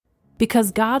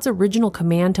Because God's original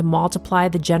command to multiply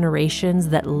the generations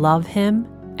that love Him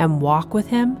and walk with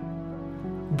Him,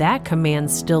 that command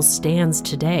still stands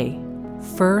today.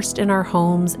 First in our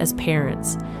homes as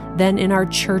parents, then in our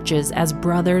churches as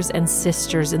brothers and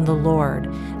sisters in the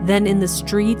Lord, then in the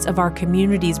streets of our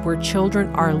communities where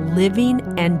children are living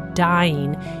and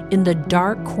dying in the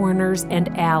dark corners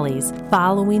and alleys,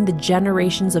 following the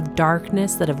generations of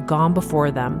darkness that have gone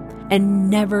before them, and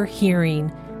never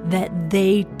hearing that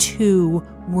they too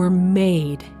were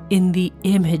made in the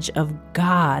image of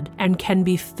God and can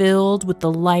be filled with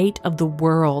the light of the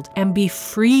world and be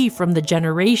free from the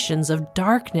generations of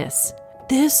darkness.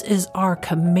 This is our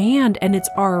command, and it's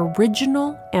our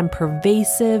original and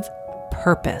pervasive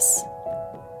purpose.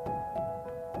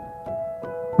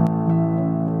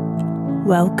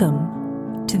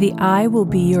 Welcome to the I Will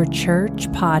Be Your Church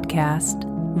podcast,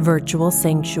 Virtual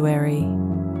Sanctuary.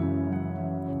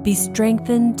 Be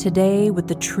strengthened today with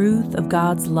the truth of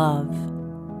God's love,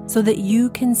 so that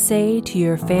you can say to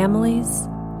your families,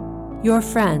 your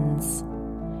friends,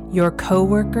 your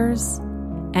coworkers,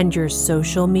 and your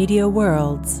social media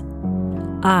worlds,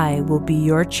 I will be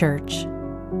your church.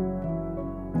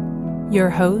 Your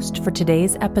host for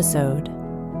today's episode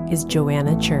is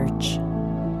Joanna Church.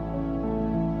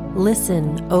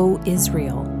 Listen, O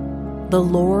Israel, the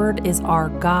Lord is our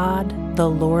God, the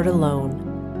Lord alone.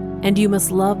 And you must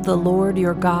love the Lord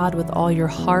your God with all your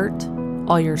heart,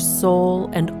 all your soul,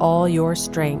 and all your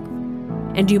strength.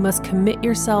 And you must commit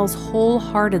yourselves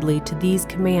wholeheartedly to these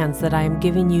commands that I am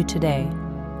giving you today.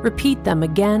 Repeat them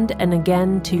again and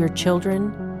again to your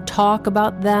children. Talk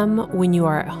about them when you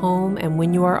are at home and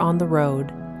when you are on the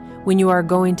road, when you are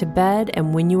going to bed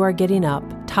and when you are getting up.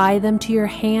 Tie them to your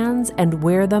hands and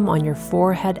wear them on your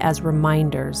forehead as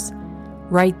reminders.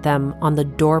 Write them on the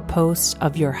doorposts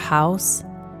of your house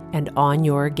and on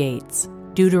your gates.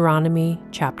 Deuteronomy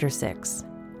chapter 6.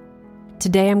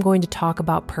 Today I'm going to talk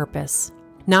about purpose.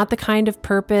 Not the kind of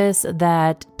purpose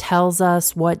that tells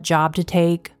us what job to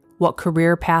take, what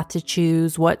career path to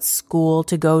choose, what school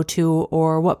to go to,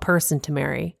 or what person to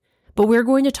marry. But we're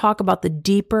going to talk about the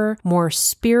deeper, more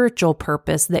spiritual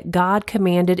purpose that God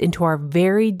commanded into our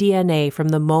very DNA from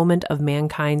the moment of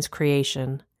mankind's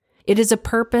creation. It is a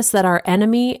purpose that our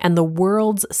enemy and the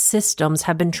world's systems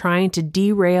have been trying to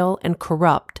derail and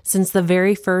corrupt since the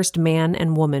very first man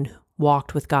and woman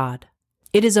walked with God.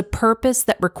 It is a purpose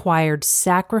that required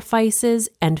sacrifices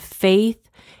and faith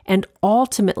and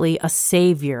ultimately a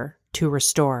Savior to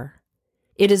restore.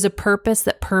 It is a purpose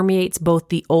that permeates both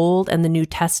the Old and the New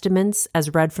Testaments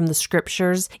as read from the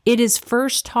Scriptures. It is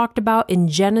first talked about in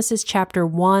Genesis chapter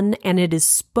 1, and it is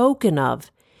spoken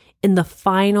of in the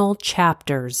final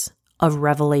chapters of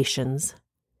Revelations.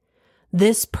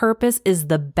 This purpose is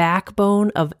the backbone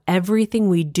of everything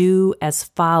we do as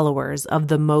followers of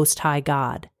the Most High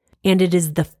God, and it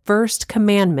is the first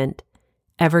commandment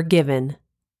ever given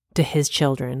to His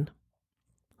children.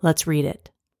 Let's read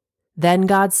it. Then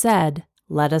God said,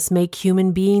 "Let us make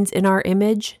human beings in our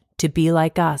image to be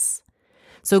like us."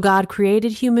 So God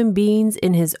created human beings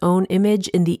in His own image.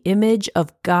 In the image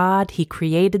of God, He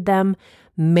created them.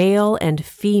 Male and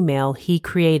female, He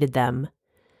created them.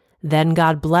 Then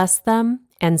God blessed them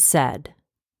and said,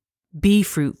 "Be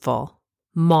fruitful,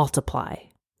 multiply,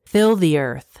 fill the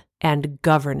earth, and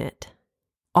govern it."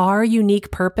 Our unique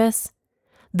purpose,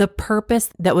 the purpose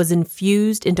that was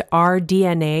infused into our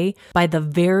DNA by the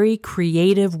very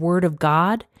creative Word of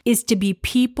God, is to be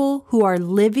people who are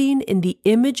living in the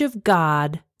image of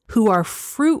God, who are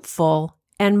fruitful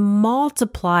and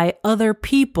multiply other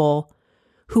people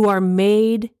who are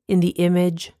made in the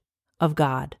image of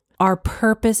God. Our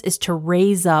purpose is to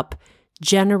raise up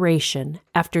generation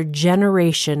after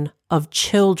generation of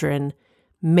children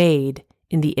made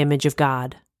in the image of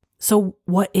God. So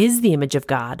what is the image of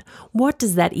God? What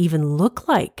does that even look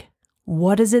like?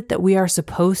 What is it that we are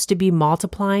supposed to be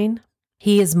multiplying?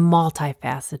 He is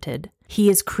multifaceted. He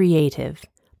is creative,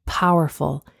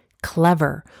 powerful,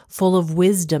 clever, full of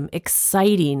wisdom,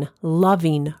 exciting,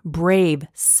 loving, brave,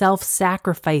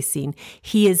 self-sacrificing.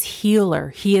 He is healer.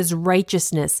 He is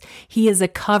righteousness. He is a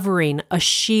covering, a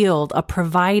shield, a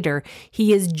provider.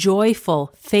 He is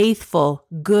joyful, faithful,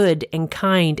 good, and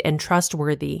kind, and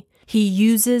trustworthy. He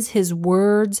uses His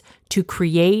words to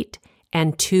create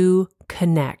and to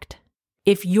connect.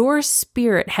 If your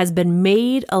spirit has been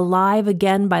made alive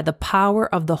again by the power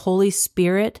of the Holy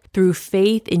Spirit through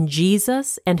faith in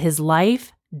Jesus and His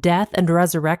life, death, and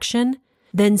resurrection,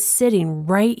 then sitting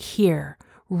right here,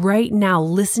 right now,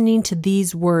 listening to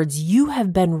these words, you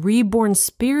have been reborn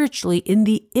spiritually in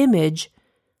the image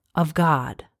of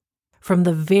God. From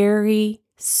the very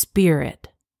Spirit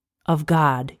of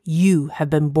God. You have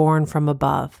been born from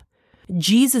above.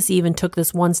 Jesus even took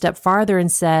this one step farther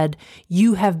and said,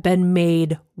 you have been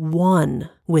made one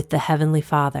with the Heavenly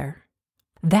Father.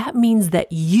 That means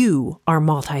that you are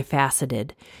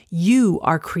multifaceted. You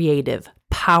are creative,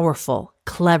 powerful,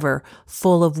 clever,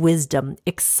 full of wisdom,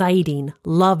 exciting,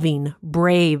 loving,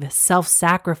 brave,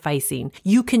 self-sacrificing.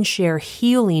 You can share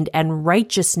healing and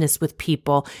righteousness with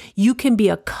people. You can be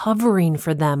a covering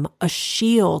for them, a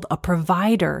shield, a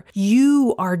provider.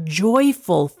 You are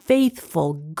joyful,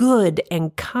 faithful, good,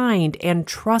 and kind, and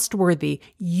trustworthy.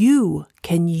 You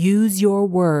can use your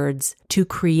words to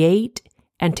create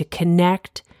and to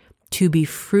connect, to be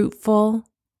fruitful,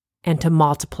 and to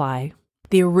multiply.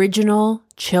 The original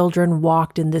children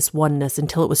walked in this oneness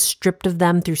until it was stripped of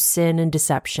them through sin and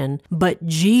deception. But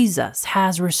Jesus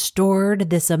has restored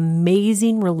this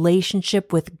amazing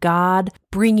relationship with God,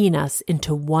 bringing us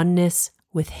into oneness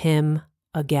with Him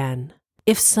again.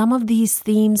 If some of these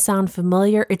themes sound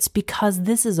familiar, it's because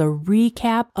this is a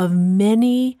recap of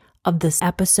many of the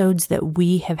episodes that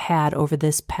we have had over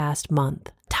this past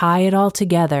month. Tie it all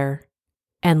together,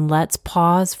 and let's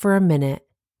pause for a minute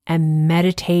and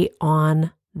meditate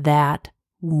on that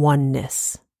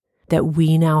oneness that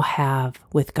we now have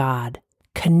with God.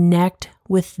 Connect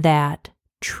with that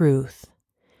truth.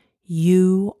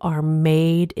 You are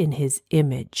made in His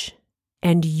image,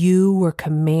 and you were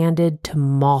commanded to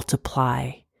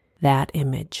multiply that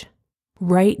image.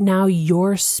 Right now,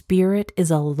 your spirit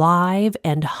is alive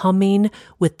and humming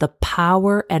with the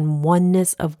power and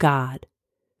oneness of God.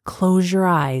 Close your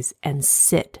eyes and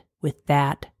sit with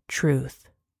that truth.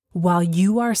 While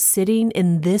you are sitting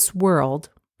in this world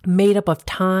made up of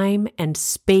time and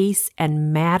space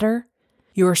and matter,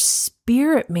 your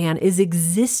spirit man is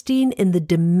existing in the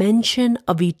dimension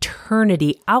of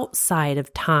eternity outside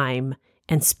of time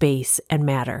and space and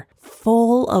matter,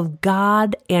 full of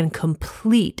God and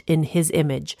complete in His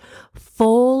image,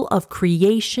 full of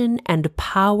creation and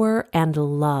power and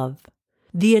love.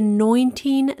 The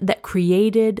anointing that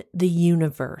created the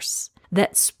universe,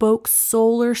 that spoke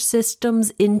solar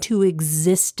systems into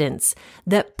existence,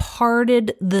 that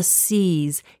parted the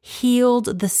seas,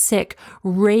 healed the sick,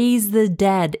 raised the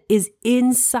dead, is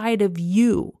inside of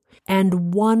you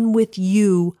and one with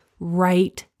you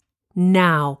right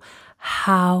now.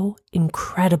 How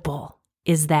incredible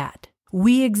is that?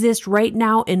 We exist right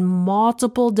now in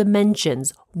multiple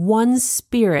dimensions, one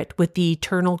spirit with the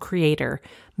eternal Creator,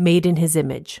 made in His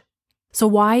image. So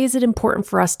why is it important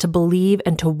for us to believe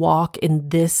and to walk in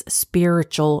this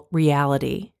spiritual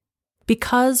reality?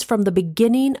 Because from the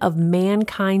beginning of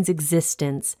mankind's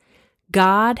existence,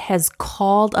 God has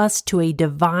called us to a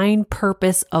divine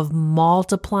purpose of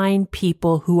multiplying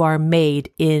people who are made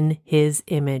in His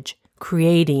image,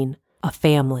 creating a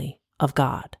family of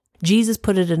God. Jesus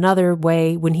put it another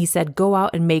way when He said, go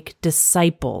out and make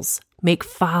disciples, make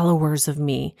followers of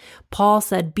me. Paul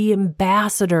said, be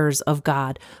ambassadors of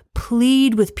God,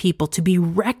 plead with people to be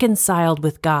reconciled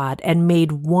with God and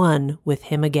made one with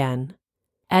Him again.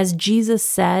 As Jesus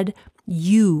said,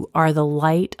 you are the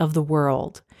light of the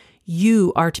world.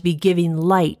 You are to be giving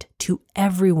light to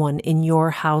everyone in your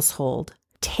household.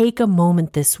 Take a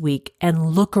moment this week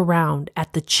and look around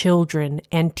at the children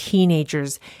and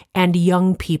teenagers and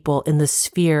young people in the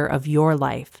sphere of your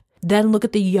life. Then look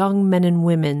at the young men and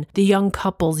women, the young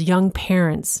couples, young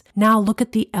parents. Now look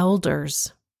at the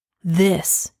elders.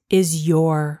 This is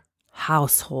your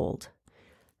household.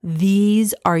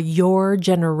 These are your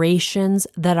generations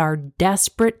that are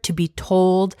desperate to be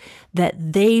told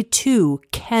that they too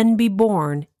can be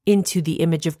born into the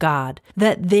image of God,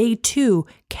 that they too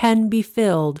can be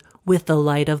filled with the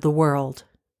light of the world.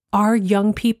 Our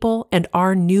young people and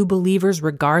our new believers,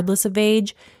 regardless of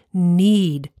age,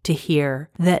 need to hear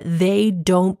that they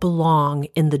don't belong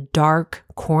in the dark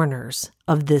corners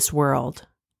of this world.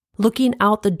 Looking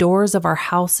out the doors of our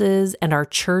houses and our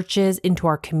churches into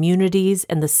our communities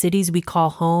and the cities we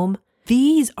call home,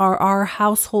 these are our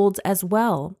households as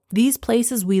well. These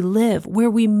places we live, where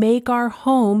we make our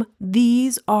home,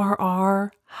 these are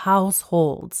our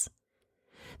households.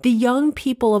 The young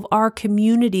people of our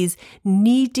communities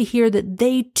need to hear that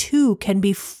they too can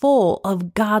be full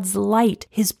of God's light,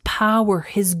 His power,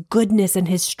 His goodness, and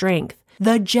His strength.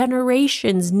 The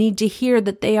generations need to hear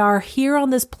that they are here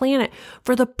on this planet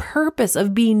for the purpose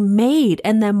of being made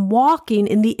and them walking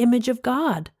in the image of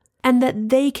God, and that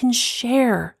they can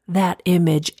share that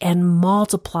image and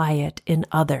multiply it in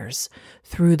others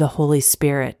through the Holy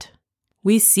Spirit.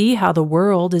 We see how the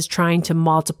world is trying to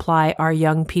multiply our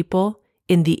young people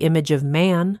in the image of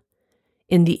man,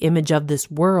 in the image of this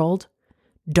world,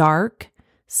 dark,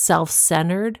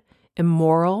 self-centered,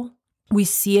 immoral, We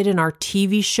see it in our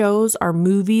TV shows, our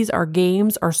movies, our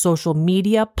games, our social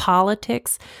media,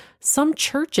 politics, some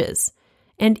churches,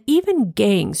 and even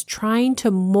gangs trying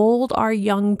to mold our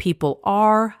young people,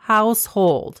 our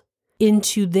household,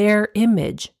 into their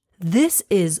image. This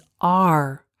is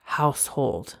our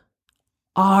household,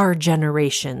 our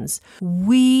generations.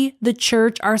 We, the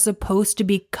church, are supposed to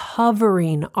be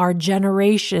covering our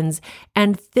generations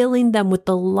and filling them with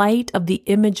the light of the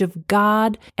image of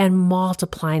God and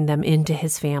multiplying them into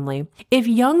His family. If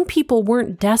young people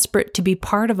weren't desperate to be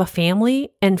part of a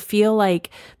family and feel like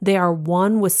they are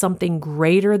one with something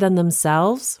greater than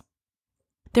themselves,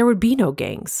 there would be no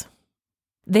gangs.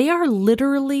 They are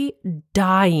literally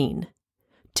dying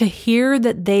to hear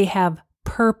that they have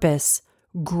purpose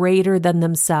greater than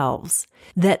themselves,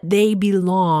 that they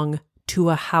belong to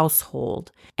a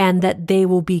household, and that they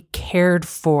will be cared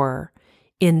for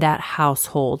in that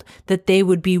household, that they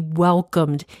would be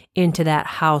welcomed into that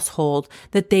household,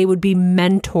 that they would be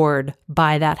mentored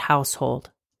by that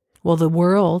household. Well, the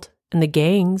world and the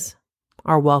gangs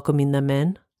are welcoming them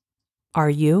in. Are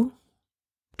you?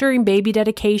 During baby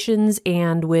dedications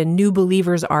and when new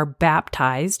believers are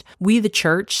baptized, we, the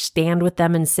church, stand with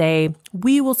them and say,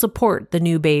 we will support the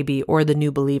new baby or the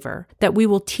new believer, that we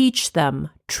will teach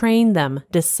them, train them,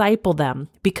 disciple them,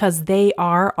 because they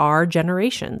are our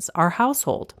generations, our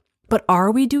household. But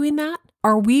are we doing that?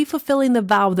 Are we fulfilling the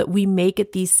vow that we make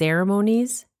at these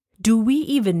ceremonies? Do we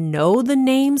even know the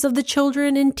names of the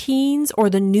children and teens or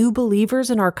the new believers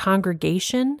in our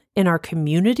congregation, in our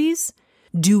communities?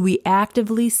 Do we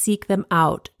actively seek them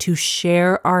out to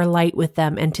share our light with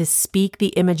them and to speak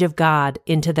the image of God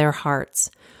into their hearts?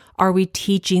 Are we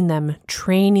teaching them,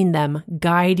 training them,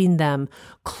 guiding them,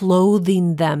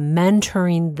 clothing them,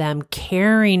 mentoring them,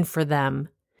 caring for them?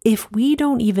 If we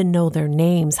don't even know their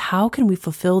names, how can we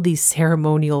fulfill these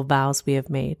ceremonial vows we have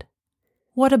made?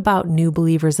 What about new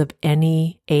believers of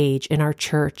any age in our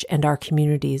church and our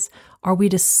communities? Are we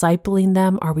discipling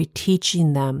them? Are we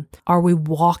teaching them? Are we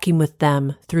walking with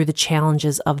them through the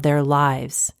challenges of their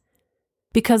lives?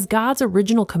 Because God's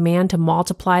original command to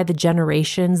multiply the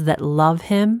generations that love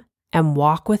Him and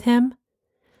walk with Him,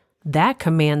 that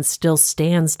command still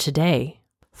stands today.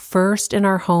 First in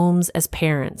our homes as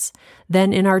parents,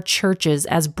 then in our churches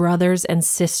as brothers and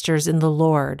sisters in the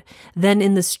Lord, then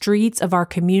in the streets of our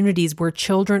communities where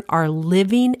children are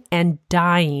living and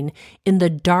dying in the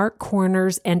dark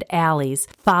corners and alleys,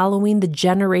 following the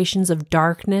generations of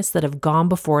darkness that have gone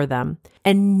before them,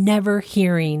 and never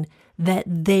hearing that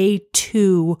they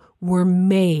too were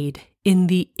made in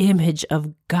the image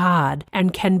of God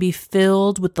and can be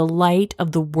filled with the light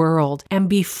of the world and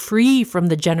be free from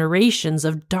the generations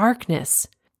of darkness.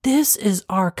 This is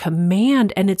our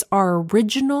command, and it's our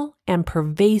original and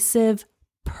pervasive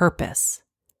purpose.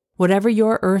 Whatever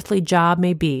your earthly job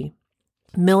may be,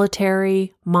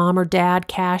 military, mom or dad,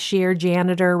 cashier,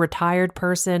 janitor, retired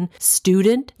person,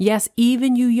 student, yes,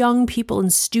 even you young people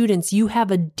and students, you have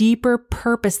a deeper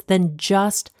purpose than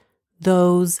just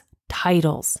those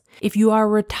titles. If you are a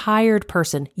retired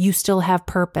person, you still have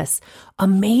purpose,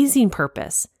 amazing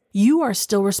purpose. You are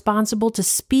still responsible to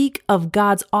speak of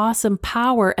God's awesome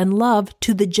power and love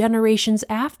to the generations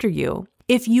after you.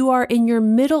 If you are in your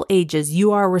middle ages,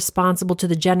 you are responsible to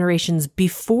the generations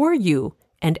before you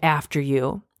and after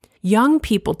you. Young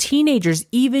people, teenagers,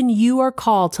 even you are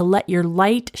called to let your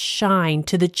light shine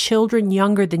to the children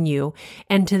younger than you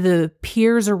and to the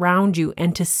peers around you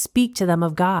and to speak to them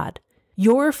of God.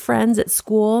 Your friends at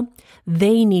school,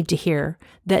 they need to hear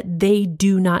that they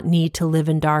do not need to live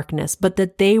in darkness, but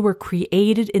that they were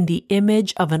created in the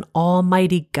image of an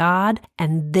almighty God,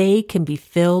 and they can be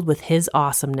filled with His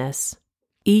awesomeness.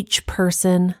 Each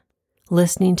person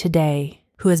listening today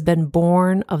who has been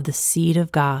born of the seed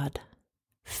of God,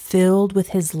 filled with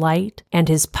His light and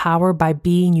His power by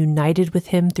being united with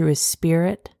Him through His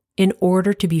Spirit, in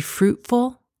order to be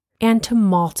fruitful and to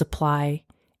multiply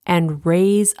and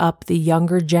raise up the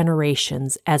younger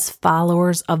generations as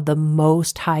followers of the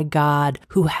Most High God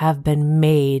who have been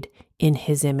made in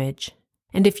His image.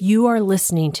 And if you are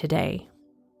listening today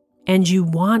and you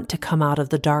want to come out of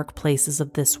the dark places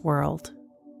of this world,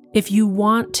 if you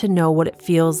want to know what it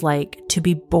feels like to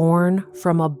be born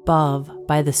from above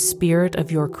by the Spirit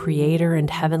of your Creator and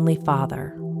Heavenly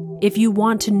Father, if you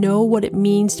want to know what it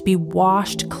means to be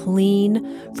washed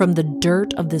clean from the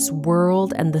dirt of this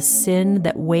world and the sin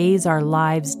that weighs our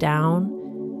lives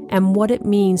down, and what it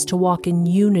means to walk in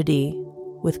unity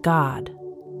with God,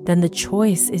 then the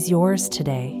choice is yours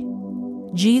today.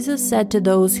 Jesus said to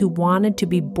those who wanted to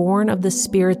be born of the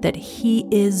Spirit that He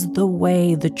is the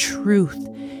way, the truth,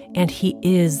 and He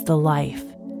is the life.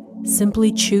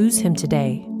 Simply choose Him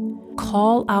today.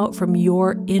 call out from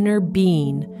your inner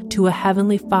being to a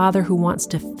Heavenly Father who wants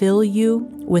to fill you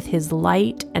with His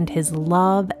light and His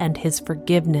love and His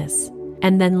forgiveness,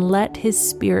 and then let His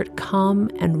Spirit come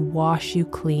and wash you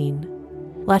clean.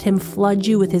 Let Him flood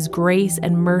you with His grace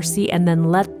and mercy, and then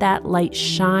let that light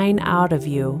shine out of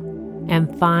you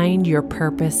and find your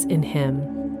purpose in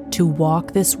Him, to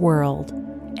walk this world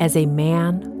as a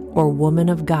man or woman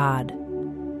of God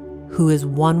who is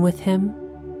one with Him,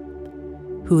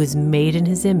 who is made in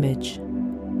His image,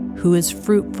 who is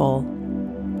fruitful,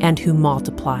 and who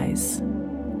multiplies.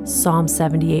 Psalm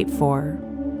 78:4.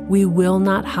 We will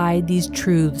not hide these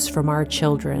truths from our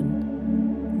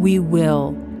children. We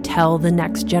will tell the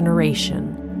next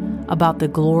generation about the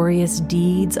glorious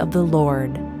deeds of the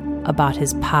Lord, about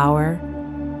His power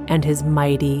and His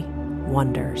mighty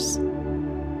wonders.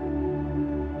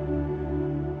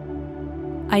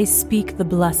 I speak the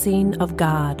blessing of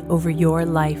God over your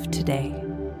life today.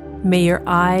 May your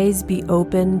eyes be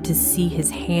open to see His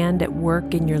hand at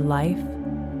work in your life.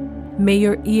 May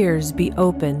your ears be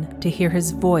open to hear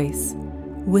His voice,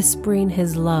 whispering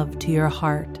His love to your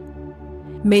heart.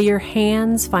 May your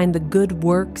hands find the good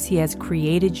works He has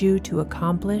created you to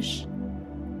accomplish.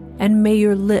 And may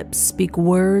your lips speak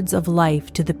words of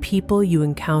life to the people you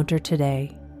encounter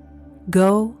today.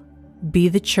 Go be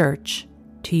the church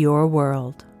to your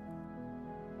world.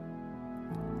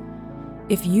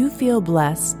 If you feel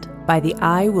blessed by the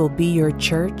I Will Be Your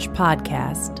Church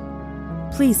podcast,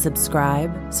 please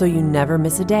subscribe so you never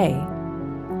miss a day,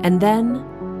 and then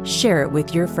share it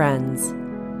with your friends.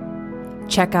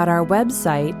 Check out our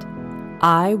website,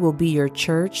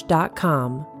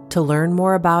 iwillbeyourchurch.com, to learn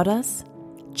more about us,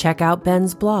 check out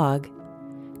Ben's blog,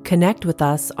 connect with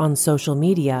us on social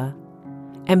media,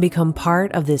 and become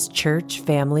part of this church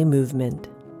family movement.